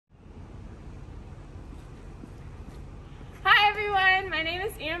my name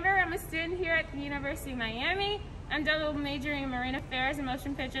is Amber. I'm a student here at the University of Miami. I'm double majoring in marine affairs and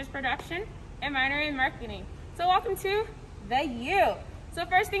motion pictures production and minoring in marketing. So welcome to the U. So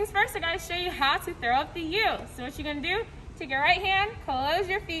first things first, I gotta show you how to throw up the U. So what you're gonna do, take your right hand, close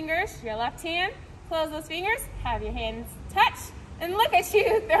your fingers, your left hand, close those fingers, have your hands touch, and look at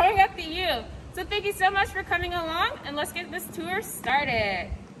you throwing up the U. So thank you so much for coming along, and let's get this tour started.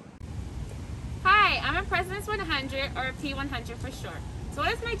 Hi, I'm a President's 100, or a P100 for short. So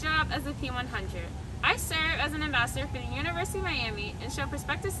what is my job as a P100? I serve as an ambassador for the University of Miami and show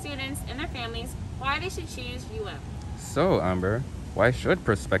prospective students and their families why they should choose UM. So, Amber, why should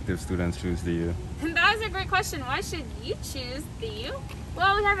prospective students choose the U? And that is a great question. Why should you choose the U?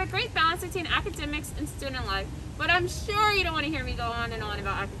 Well, we have a great balance between academics and student life, but I'm sure you don't want to hear me go on and on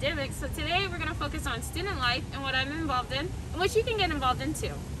about academics. So today we're going to focus on student life and what I'm involved in and what you can get involved in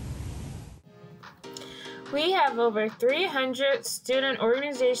too. We have over 300 student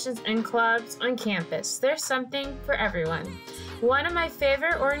organizations and clubs on campus. There's something for everyone. One of my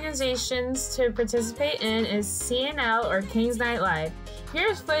favorite organizations to participate in is CNL, or Kings Night Live.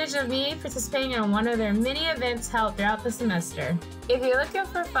 Here's footage of me participating in one of their many events held throughout the semester. If you're looking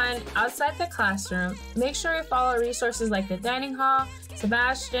for fun outside the classroom, make sure you follow resources like the Dining Hall,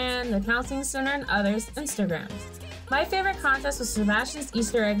 Sebastian, the Counseling Center, and others' Instagrams. My favorite contest was Sebastian's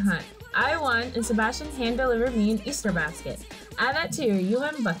Easter egg hunt. I won, and Sebastian hand-delivered me an Easter basket. Add that to your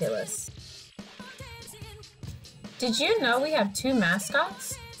UM bucket list. Did you know we have two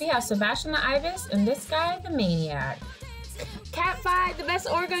mascots? We have Sebastian the Ibis and this guy, the Maniac. Cat 5, the best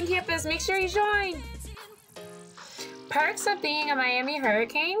org on campus, make sure you join! Perks of being a Miami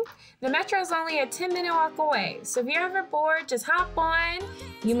Hurricane? The metro is only a 10-minute walk away, so if you're ever bored, just hop on.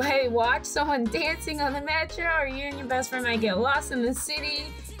 You might watch someone dancing on the metro, or you and your best friend might get lost in the city.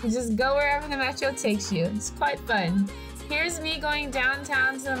 You just go wherever the metro takes you. It's quite fun. Here's me going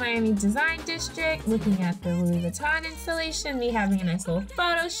downtown to the Miami Design District, looking at the Louis Vuitton installation, me having a nice little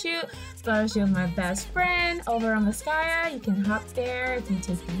photo shoot with my best friend over on the Skya. You can hop there if you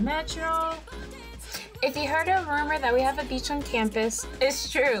take the metro. If you heard a rumor that we have a beach on campus,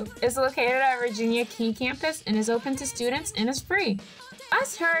 it's true. It's located at Virginia Key campus and is open to students and is free.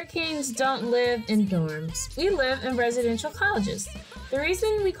 Us Hurricanes don't live in dorms. We live in residential colleges. The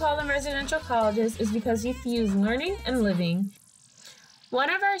reason we call them residential colleges is because you fuse learning and living. One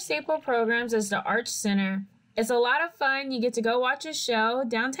of our staple programs is the Arts Center. It's a lot of fun. You get to go watch a show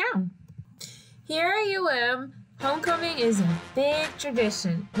downtown. Here at UM, homecoming is a big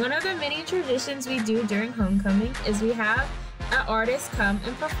tradition. One of the many traditions we do during homecoming is we have an artist come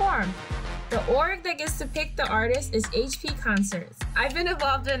and perform. The org that gets to pick the artist is HP Concerts. I've been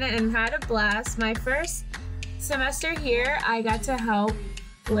involved in it and had a blast. My first semester here, I got to help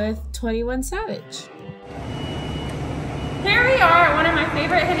with 21 Savage. Here we are at one of my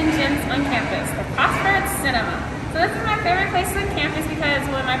favorite hidden gems on campus, the Cosford Cinema. So this is my favorite place on campus because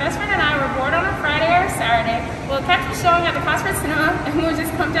when my best friend and I were bored on a Friday or a Saturday, we'll catch a showing at the Cosford Cinema and we'll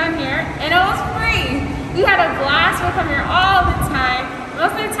just come down here and it was free. We had a blast. We'll come here all the time.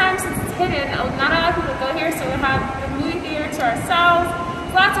 Most of the time, since it's hidden, not a lot of people go here, so we'll have the movie theater to ourselves.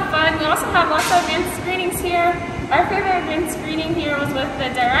 It's lots of fun. We also have lots of advanced screenings here. Our favorite advanced screening here was with the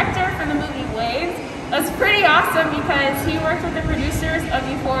director from the movie Waves. It was pretty awesome because he worked with the producers of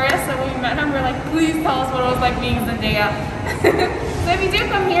Euphoria, so when we met him, we were like, please tell us what it was like being Zendaya. So if you do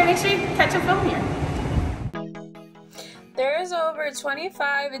come here, make sure you catch a film here. There's over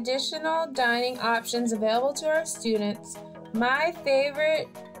 25 additional dining options available to our students. My favorite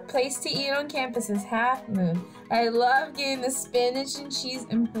place to eat on campus is Half Moon. I love getting the spinach and cheese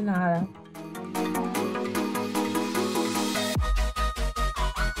empanada.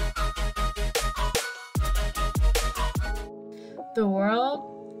 The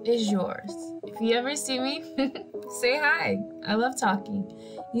world is yours. If you ever see me, say hi. I love talking.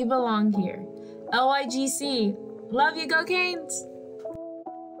 You belong here. LYGC. Love you, go Canes!